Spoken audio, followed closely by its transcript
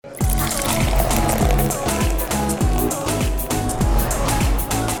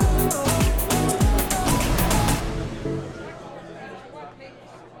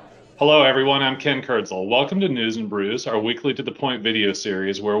Hello, everyone. I'm Ken Kurtzel. Welcome to News and Brews, our weekly to the point video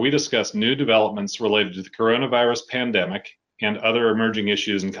series where we discuss new developments related to the coronavirus pandemic and other emerging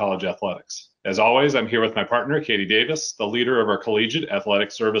issues in college athletics. As always, I'm here with my partner, Katie Davis, the leader of our collegiate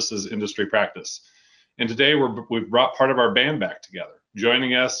athletic services industry practice. And today we've brought part of our band back together.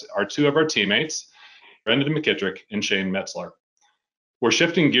 Joining us are two of our teammates, Brendan McKittrick and Shane Metzler. We're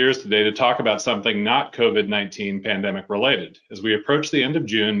shifting gears today to talk about something not COVID-19 pandemic related. As we approach the end of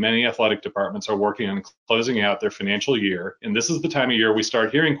June, many athletic departments are working on closing out their financial year, and this is the time of year we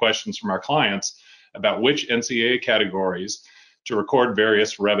start hearing questions from our clients about which NCAA categories to record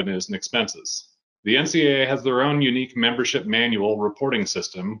various revenues and expenses. The NCAA has their own unique membership manual reporting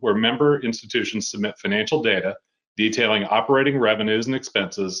system where member institutions submit financial data detailing operating revenues and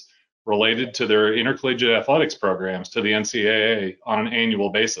expenses related to their intercollegiate athletics programs to the NCAA on an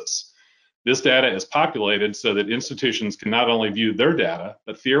annual basis. This data is populated so that institutions can not only view their data,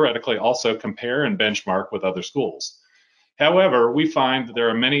 but theoretically also compare and benchmark with other schools. However, we find that there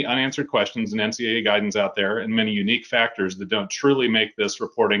are many unanswered questions in NCAA guidance out there and many unique factors that don't truly make this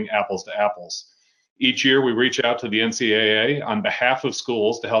reporting apples to apples. Each year, we reach out to the NCAA on behalf of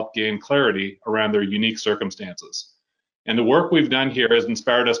schools to help gain clarity around their unique circumstances. And the work we've done here has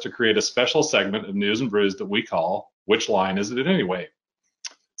inspired us to create a special segment of News and Brews that we call Which Line Is It Anyway?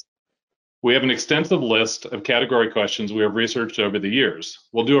 We have an extensive list of category questions we have researched over the years.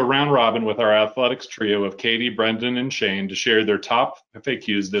 We'll do a round robin with our athletics trio of Katie, Brendan, and Shane to share their top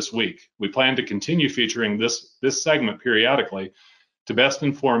FAQs this week. We plan to continue featuring this segment periodically to best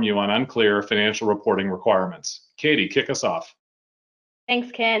inform you on unclear financial reporting requirements. Katie, kick us off.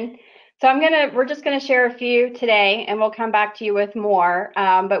 Thanks, Ken. So we're just gonna share a few today, and we'll come back to you with more.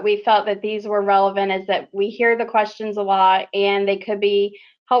 But we felt that these were relevant, as that we hear the questions a lot, and they could be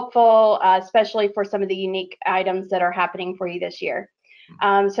helpful, especially for some of the unique items that are happening for you this year.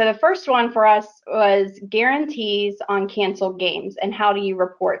 So the first one for us was guarantees on canceled games, and how do you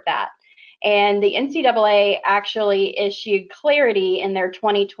report that? And the NCAA actually issued clarity in their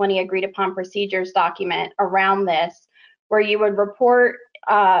 2020 agreed upon procedures document around this, where you would report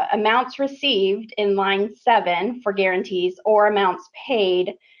amounts received in line 7 for guarantees, or amounts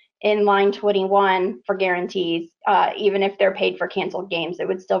paid in line 21 for guarantees. Even if they're paid for canceled games, it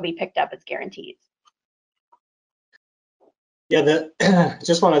would still be picked up as guarantees. Yeah,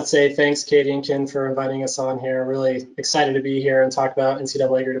 just want to say thanks, Katie and Ken, for inviting us on here. Really excited to be here and talk about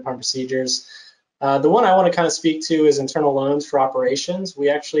NCAA agreed upon procedures. The one I want to kind of speak to is internal loans for operations. We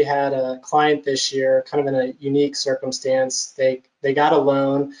actually had a client this year, kind of in a unique circumstance. They got a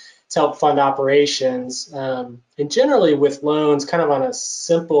loan to help fund operations. And generally with loans, kind of on a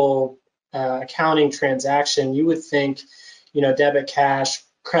simple accounting transaction, you would think, debit, cash,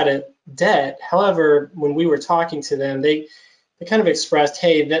 credit, debt. However, when we were talking to them, they kind of expressed,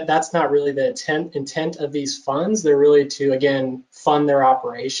 hey, that's not really the intent of these funds. They're really to, again, fund their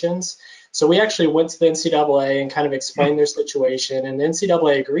operations. So we actually went to the NCAA and kind of explained their situation, and the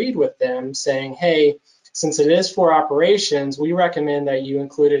NCAA agreed with them, saying, hey, since it is for operations, we recommend that you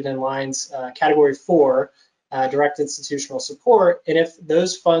include it in lines category 4, direct institutional support, and if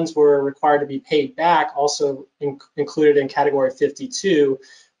those funds were required to be paid back, also included in category 52,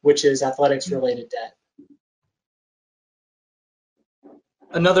 which is athletics related debt.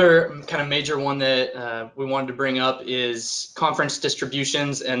 Another kind of major one that we wanted to bring up is conference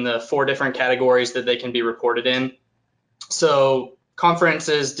distributions and the 4 different categories that they can be reported in. So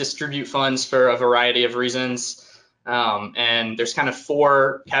conferences distribute funds for a variety of reasons, and there's kind of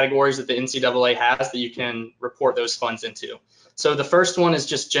 4 categories that the NCAA has that you can report those funds into. So the first one is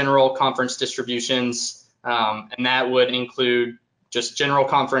just general conference distributions, and that would include just general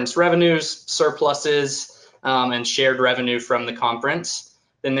conference revenues, surpluses, and shared revenue from the conference.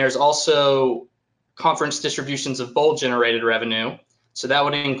 Then there's also conference distributions of bowl-generated revenue. So that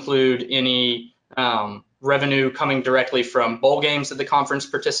would include any revenue coming directly from bowl games that the conference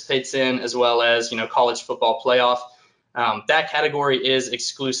participates in, as well as college football playoff. That category is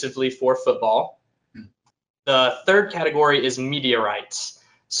exclusively for football. The third category is media rights.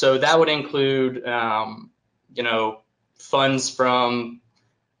 So that would include funds from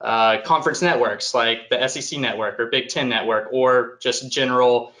conference networks like the SEC network or Big Ten network, or just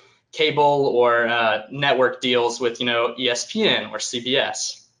general cable or network deals with ESPN or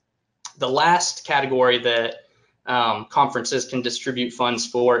CBS. The last category that conferences can distribute funds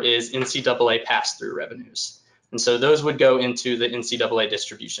for is NCAA pass-through revenues, and so those would go into the NCAA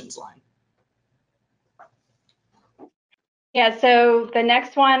distributions line. Yeah, so the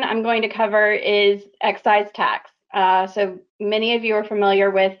next one I'm going to cover is excise tax. So many of you are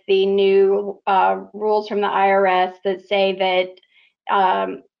familiar with the new rules from the IRS that say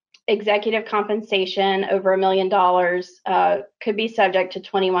that executive compensation over $1 million could be subject to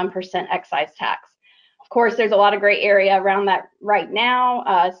 21% excise tax. Of course, there's a lot of gray area around that right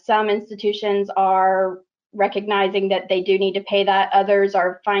now. Some institutions are recognizing that they do need to pay that. Others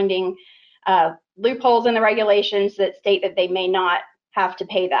are finding loopholes in the regulations that state that they may not have to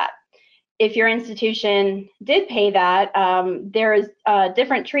pay that. If your institution did pay that, there is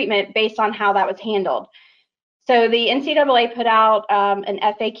different treatment based on how that was handled. So the NCAA put out an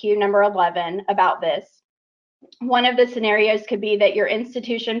FAQ number 11 about this. One of the scenarios could be that your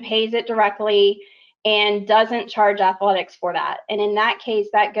institution pays it directly and doesn't charge athletics for that. And in that case,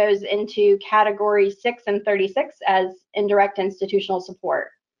 that goes into categories 6 and 36 as indirect institutional support.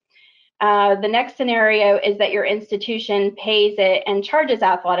 The next scenario is that your institution pays it and charges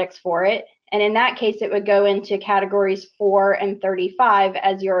athletics for it. And in that case, it would go into categories 4 and 35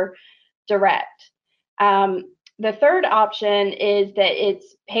 as your direct. The third option is that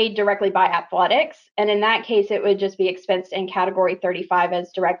it's paid directly by athletics. And in that case, it would just be expensed in category 35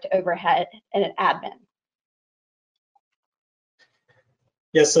 as direct overhead and admin.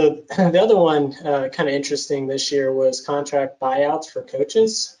 Yeah, so the other one kind of interesting this year was contract buyouts for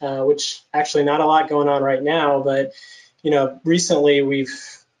coaches, which actually not a lot going on right now, but recently we've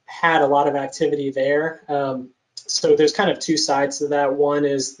had a lot of activity there. So there's kind of two sides to that. One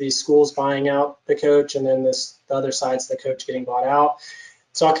is the schools buying out the coach, and then the other side's the coach getting bought out.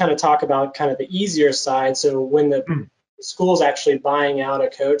 So I'll kind of talk about kind of the easier side. So when the school's actually buying out a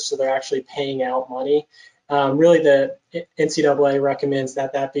coach, so they're actually paying out money, really the NCAA recommends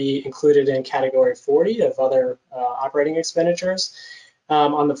that that be included in category 40 of other operating expenditures.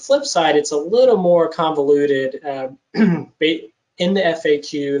 On the flip side, it's a little more convoluted. In the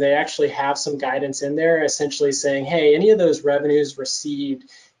FAQ, they actually have some guidance in there essentially saying, hey, any of those revenues received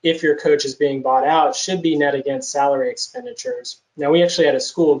if your coach is being bought out should be net against salary expenditures. Now, we actually had a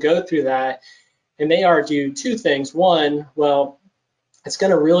school go through that, and they argue two things. One, well, it's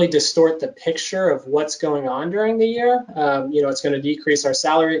going to really distort the picture of what's going on during the year. It's going to decrease our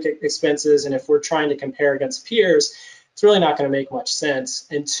salary expenses, and if we're trying to compare against peers, it's really not going to make much sense.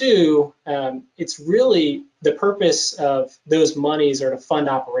 And two, it's really the purpose of those monies are to fund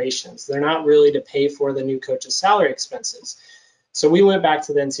operations. They're not really to pay for the new coach's salary expenses. So we went back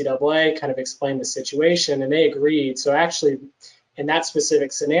to the NCAA, kind of explained the situation, and they agreed. So actually, in that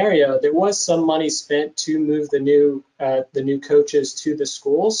specific scenario, there was some money spent to move the new coaches to the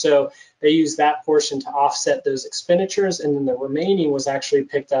school. So they used that portion to offset those expenditures, and then the remaining was actually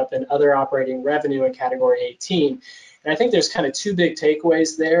picked up in other operating revenue in category 18. And I think there's kind of two big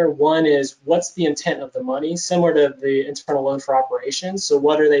takeaways there. One is, what's the intent of the money, similar to the internal loan for operations? So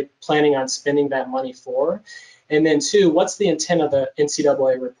what are they planning on spending that money for? And then two, what's the intent of the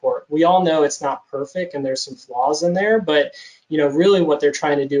NCAA report? We all know it's not perfect and there's some flaws in there, but really what they're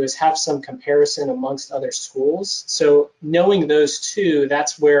trying to do is have some comparison amongst other schools. So knowing those two,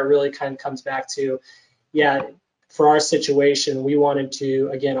 that's where it really kind of comes back to, yeah, for our situation, we wanted to,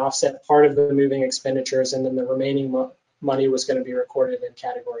 again, offset part of the moving expenditures, and then the remaining money was going to be recorded in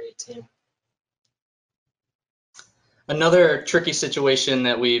category 18. Another tricky situation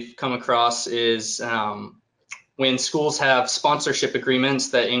that we've come across is when schools have sponsorship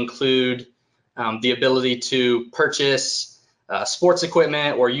agreements that include the ability to purchase sports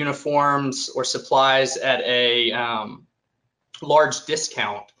equipment or uniforms or supplies at a large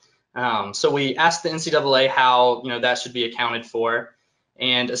discount. So we asked the NCAA how that should be accounted for,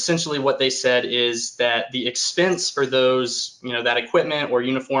 and essentially what they said is that the expense for those that equipment or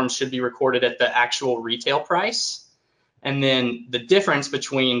uniforms should be recorded at the actual retail price, and then the difference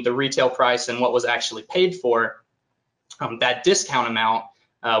between the retail price and what was actually paid for, that discount amount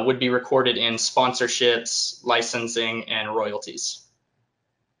would be recorded in sponsorships, licensing, and royalties.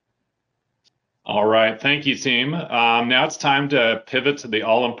 All right, thank you, team. Now it's time to pivot to the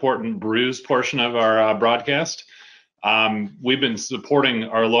all-important brews portion of our broadcast. We've been supporting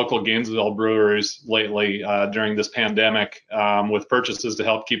our local Gainesville breweries lately during this pandemic with purchases to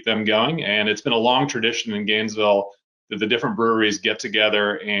help keep them going, and it's been a long tradition in Gainesville that the different breweries get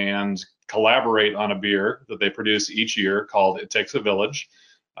together and collaborate on a beer that they produce each year called It Takes a Village,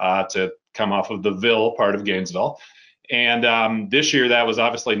 to come off of the Ville part of Gainesville. And this year, that was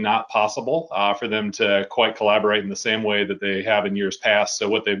obviously not possible for them to quite collaborate in the same way that they have in years past. So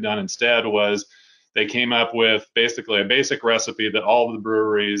what they've done instead was they came up with basically a basic recipe that all of the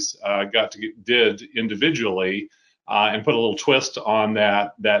breweries did individually, and put a little twist on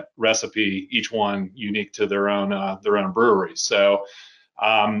that recipe, each one unique to their own brewery. So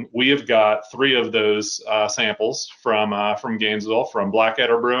we have got 3 of those samples from Gainesville, from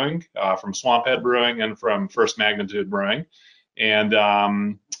Blackadder Brewing, from Swamphead Brewing, and from First Magnitude Brewing.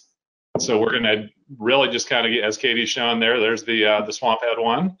 And So we're going to really just kind of get, as Katie's shown there's the Swamp Head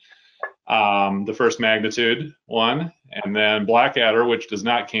one, the first magnitude one, and then Blackadder, which does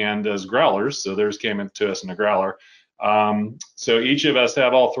not can, does growlers. So theirs came into us in a growler. So each of us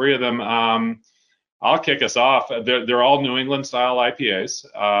have all three of them. I'll kick us off. They're all New England style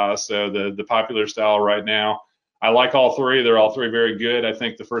IPAs. So the popular style right now, I like all three. They're all three very good. I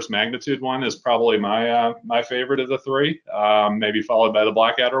think the first magnitude one is probably my favorite of the three, maybe followed by the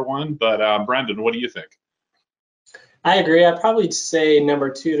Blackadder one. But Brendan, what do you think? I agree. I'd probably say number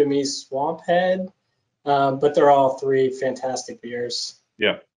 2 to me, Swamp Head, but they're all three fantastic beers.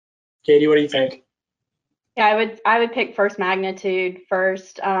 Yeah. Katie, what do you think? Yeah, I would pick first magnitude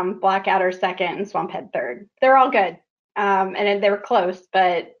first, Blackadder second, and Swamp Head third. They're all good, and they were close,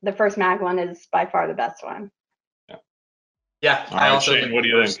 but the first mag one is by far the best one. Yeah, all right, Shane, what do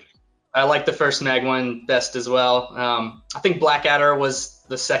you think? I like the first mag one best as well. I think Blackadder was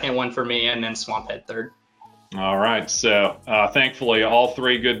the second one for me, and then Swamp Head third. All right, so thankfully all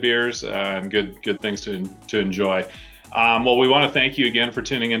three good beers and good things to enjoy. Well, we want to thank you again for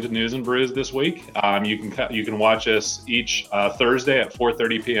tuning into News and Brews this week. You can watch us each Thursday at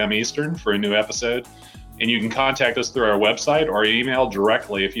 4:30 p.m. Eastern for a new episode, and you can contact us through our website or email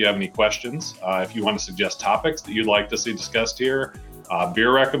directly if you have any questions. If you want to suggest topics that you'd like to see discussed here,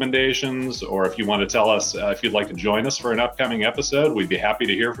 beer recommendations, or if you want to tell us if you'd like to join us for an upcoming episode, we'd be happy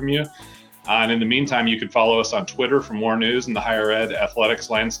to hear from you. And in the meantime, you can follow us on Twitter for more news in the higher ed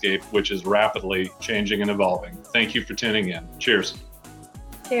athletics landscape, which is rapidly changing and evolving. Thank you for tuning in. Cheers.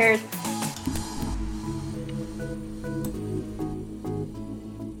 Cheers.